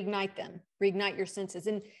reignite them, reignite your senses.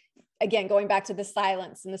 And again, going back to the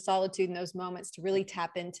silence and the solitude in those moments to really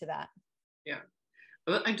tap into that. Yeah.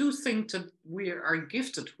 But I do think that we are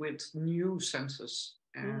gifted with new senses.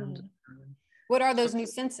 And what are those new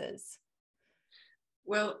senses?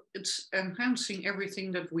 Well, it's enhancing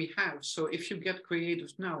everything that we have. So if you get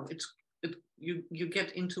creative now, you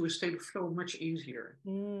get into a state of flow much easier.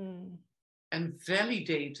 And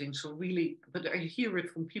validating. So really, but I hear it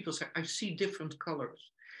from people say, I see different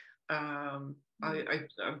colors.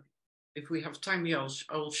 If we have time, yeah,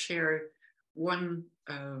 I'll share one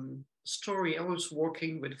story. I was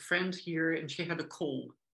walking with a friend here, and she had a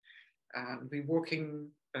cold. We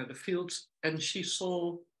walking the fields, and she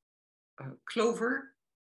saw clover,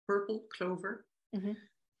 purple clover,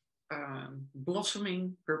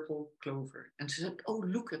 blossoming purple clover, and she said, "Oh,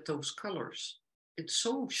 look at those colors! It's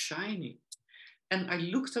so shiny." And I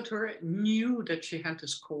looked at her, knew that she had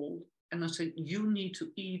this cold, and I said, "You need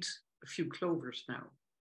to eat a few clovers now."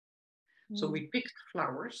 So we picked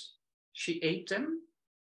flowers, she ate them,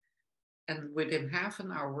 and within half an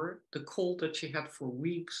hour, the cold that she had for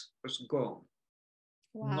weeks was gone.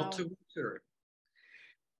 Wow. Not to return.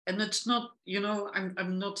 And it's not,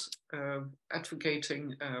 I'm not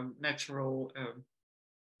advocating natural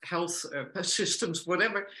health systems,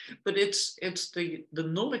 whatever, but it's the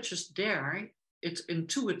knowledge is there. It's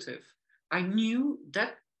intuitive.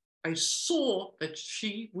 I saw that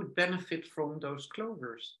she would benefit from those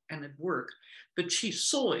clovers, and it worked, but she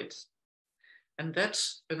saw it. And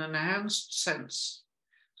that's an enhanced sense.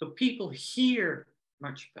 So people hear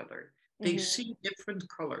much better. They see different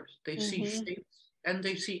colors, they see shapes, and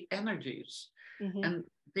they see energies. And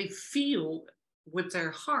they feel with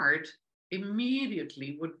their heart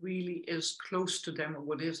immediately what really is close to them and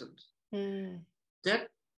what isn't.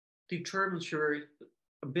 That determines your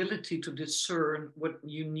ability to discern what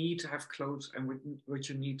you need to have close and what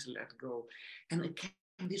you need to let go. And it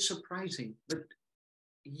can be surprising, but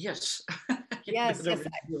yes. Yes,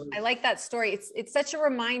 I like that story. It's such a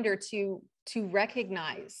reminder to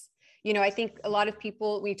recognize. I think a lot of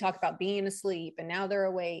people, we talk about being asleep and now they're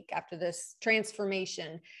awake after this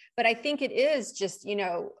transformation. But I think it is just,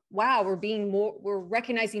 wow, we're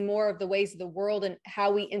recognizing more of the ways of the world and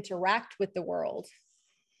how we interact with the world.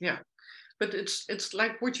 Yeah. But it's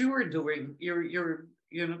like what you are doing. You're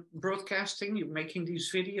broadcasting, you're making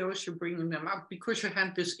these videos, you're bringing them up because you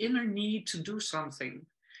had this inner need to do something.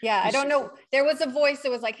 Yeah, I don't know. There was a voice that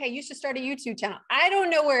was like, "Hey, you should start a YouTube channel." I don't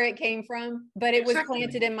know where it came from, but it was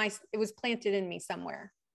planted in me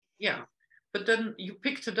somewhere. Yeah, but then you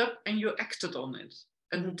picked it up and you acted on it,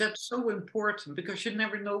 and that's so important because you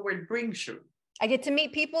never know where it brings you. I get to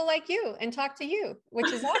meet people like you and talk to you,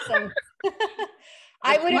 which is awesome.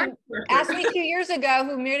 I would have asked me 2 years ago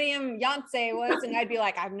who Mirjam Janse was, and I'd be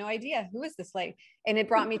like, I have no idea. Who is this lady? And it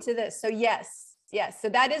brought me to this. So yes. So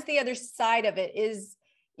that is the other side of it is,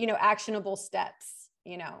 actionable steps.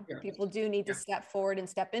 People do need to step forward and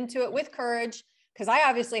step into it with courage, because I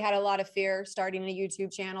obviously had a lot of fear starting a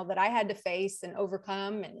YouTube channel that I had to face and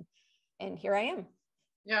overcome. And here I am.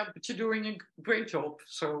 Yeah, but you're doing a great job.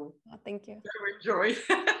 So thank you. Enjoy.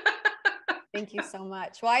 Thank you so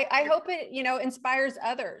much. Well, I hope it, inspires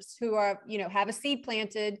others who are, have a seed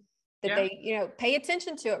planted, that they, pay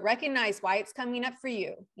attention to it, recognize why it's coming up for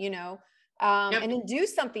you, and then do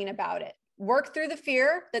something about it. Work through the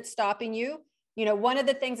fear that's stopping you. One of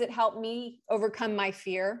the things that helped me overcome my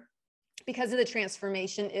fear because of the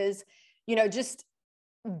transformation is, just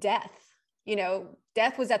death.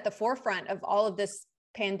 Death was at the forefront of all of this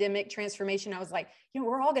pandemic transformation. I was like,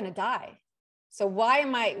 we're all going to die. So why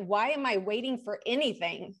am I waiting for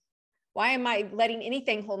anything? Why am I letting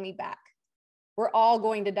anything hold me back? We're all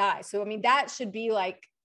going to die. So, that should be like,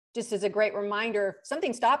 just as a great reminder, if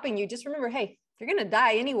something's stopping you, just remember, hey, you're going to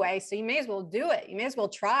die anyway. So you may as well do it. You may as well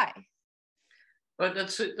try. But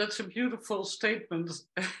that's a beautiful statement,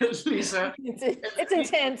 Lisa. It's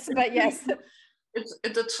intense, but yes. It's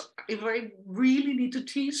if I really need to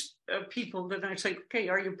tease people, then I say, okay,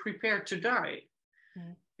 are you prepared to die?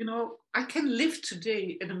 I can live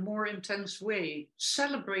today in a more intense way,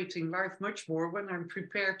 celebrating life much more when I'm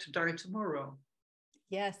prepared to die tomorrow.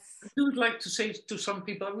 Yes. I would like to say to some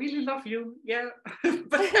people, I really love you. Yeah.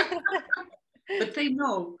 but they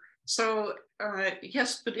know. So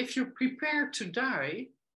yes, but if you're prepared to die,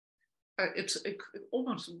 it's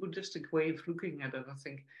almost a Buddhistic way of looking at it, I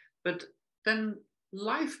think. But then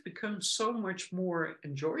life becomes so much more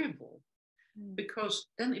enjoyable. Because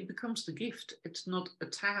then it becomes the gift. It's not a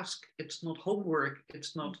task. It's not homework.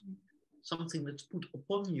 It's not something that's put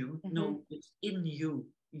upon you. No, it's in you.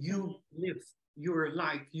 You live your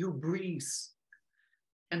life, you breathe.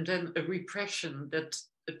 And then a repression that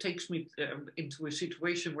takes me into a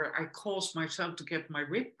situation where I cause myself to get my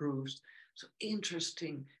rib bruised. So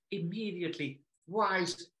interesting, immediately,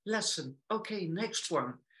 wise lesson. Okay, next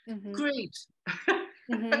one. Great.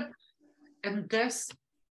 And death,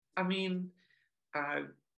 I mean, I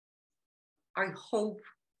hope,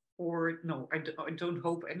 or no, I don't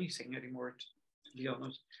hope anything anymore, to be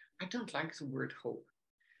honest. I don't like the word hope.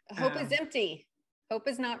 Hope is empty. Hope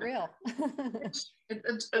is not real.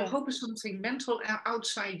 Hope is something mental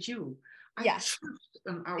outside you. I trust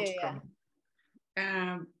an outcome.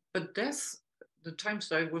 But death, the times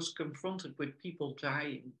that I was confronted with people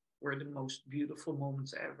dying were the most beautiful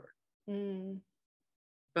moments ever.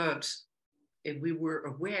 But if we were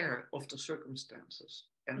aware of the circumstances,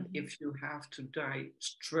 and if you have to die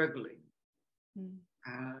struggling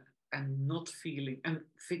and not feeling and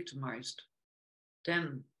victimized,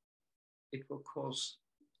 then it will cause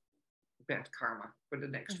bad karma for the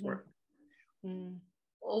next one.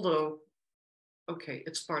 Although, okay,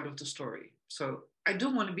 it's part of the story. So I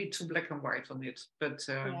don't want to be too black and white on it, but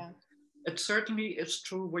it certainly is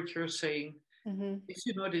true what you're saying. If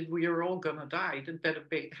you know that we are all gonna die, then better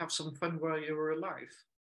have some fun while you're alive.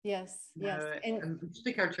 Yes. And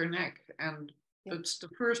stick out your neck. And it's the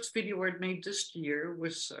first video I made this year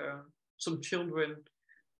was some children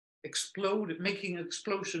making an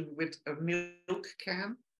explosion with a milk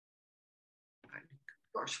can.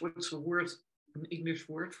 Gosh, what's an English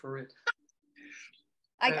word for it?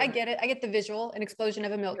 I get it. I get the visual, an explosion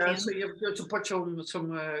of a milk can. So you have to put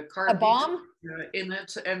some car a bomb in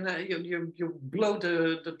it, and you blow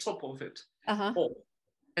the top of it off,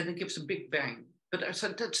 and it gives a big bang. But I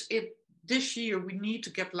said, that's it. This year we need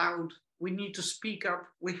to get loud. We need to speak up.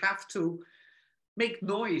 We have to make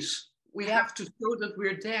noise. We have to show that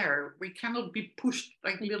we're there. We cannot be pushed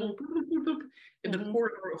like little in the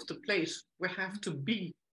corner of the place. We have to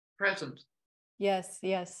be present. Yes.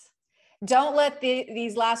 Don't let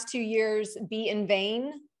these last 2 years be in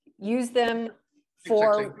vain. Use them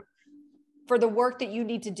for the work that you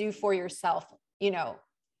need to do for yourself,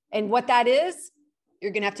 and what that is,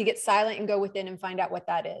 you're going to have to get silent and go within and find out what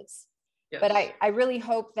that is. Yes. But I really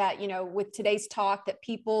hope that, with today's talk, that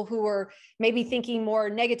people who are maybe thinking more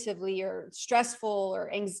negatively or stressful or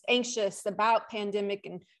anxious about pandemic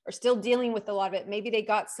and are still dealing with a lot of it, maybe they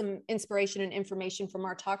got some inspiration and information from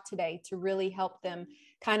our talk today to really help them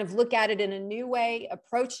kind of look at it in a new way,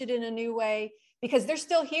 approach it in a new way, because they're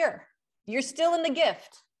still here. You're still in the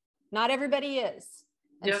gift. Not everybody is.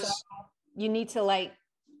 And so you need to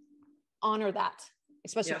honor that,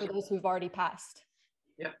 especially for those who've already passed.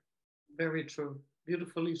 Yeah. Very true.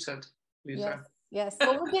 Beautifully said, Lisa. Yes.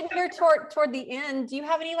 Well, we're getting here toward the end. Do you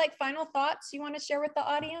have any final thoughts you want to share with the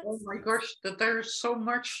audience? Oh my gosh, that there's so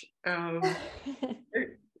much.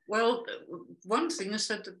 Well, one thing is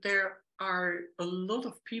that there are a lot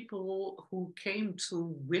of people who came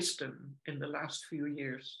to wisdom in the last few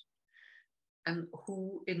years and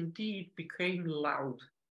who indeed became loud.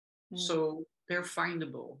 So they're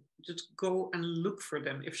findable. Just go and look for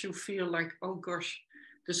them. If you feel like, oh gosh,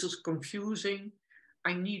 this is confusing,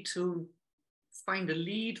 I need to find a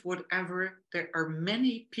lead, whatever. There are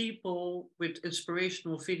many people with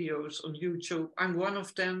inspirational videos on YouTube. I'm one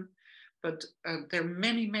of them, but there are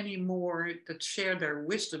many, many more that share their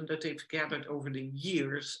wisdom that they've gathered over the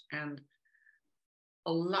years, and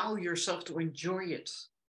allow yourself to enjoy it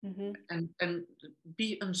and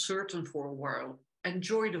be uncertain for a while.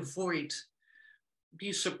 Enjoy the void,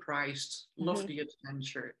 be surprised, love the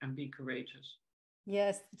adventure, and be courageous.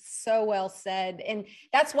 Yes, so well said. And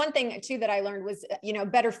that's one thing too that I learned was,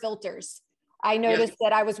 better filters. I noticed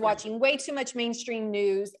that I was watching way too much mainstream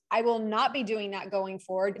news. I will not be doing that going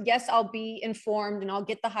forward. Yes, I'll be informed and I'll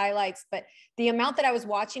get the highlights, but the amount that I was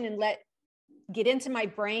watching and let get into my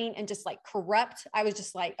brain and just corrupt, I was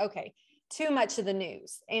just okay, too much of the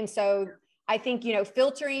news. And so I think,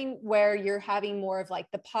 filtering where you're having more of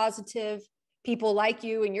the positive people like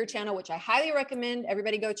you and your channel, which I highly recommend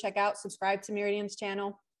everybody go check out, subscribe to Mirjam's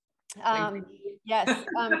channel. Yes.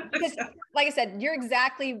 Because like I said, you're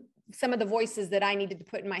exactly some of the voices that I needed to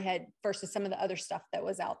put in my head versus some of the other stuff that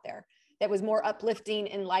was out there that was more uplifting,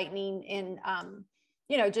 enlightening, and,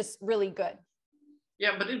 just really good.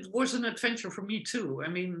 Yeah, but it was an adventure for me too. I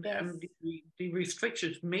mean, the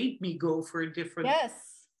restrictions made me go for a different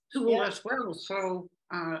tool as well. So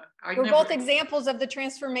we're both examples of the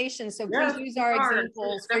transformation. So please use our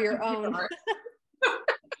examples for your own.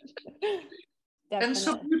 And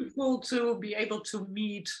so beautiful to be able to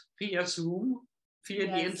meet via Zoom, via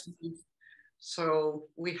the internet. So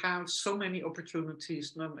we have so many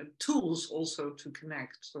opportunities and tools also to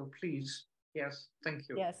connect. So please, yes, thank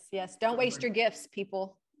you. Yes, yes. Don't waste your gifts,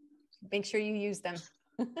 people. Make sure you use them.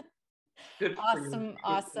 Good. Awesome,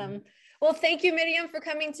 awesome. Well, thank you, Mirjam, for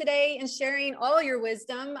coming today and sharing all your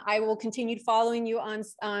wisdom. I will continue following you on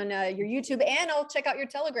your YouTube, and I'll check out your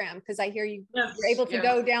Telegram, because I hear you're able to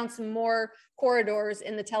go down some more corridors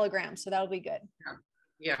in the Telegram. So that'll be good.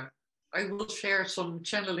 Yeah. I will share some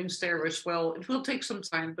channelings there as well. It will take some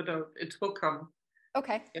time, but it will come.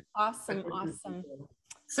 Okay. Yeah. Awesome. Awesome.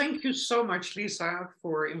 Thank you so much, Lisa,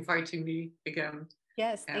 for inviting me again.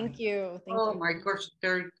 Yes. Thank you. Thank you. My gosh,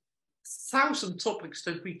 there are 1,000 topics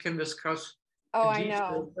that we can discuss. Oh, I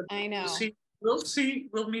know. I know. We'll see.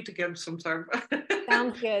 We'll meet again sometime.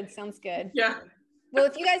 Sounds good. Sounds good. Yeah. Well,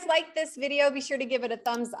 if you guys like this video, be sure to give it a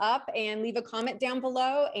thumbs up and leave a comment down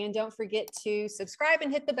below. And don't forget to subscribe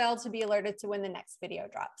and hit the bell to be alerted to when the next video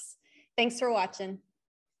drops. Thanks for watching.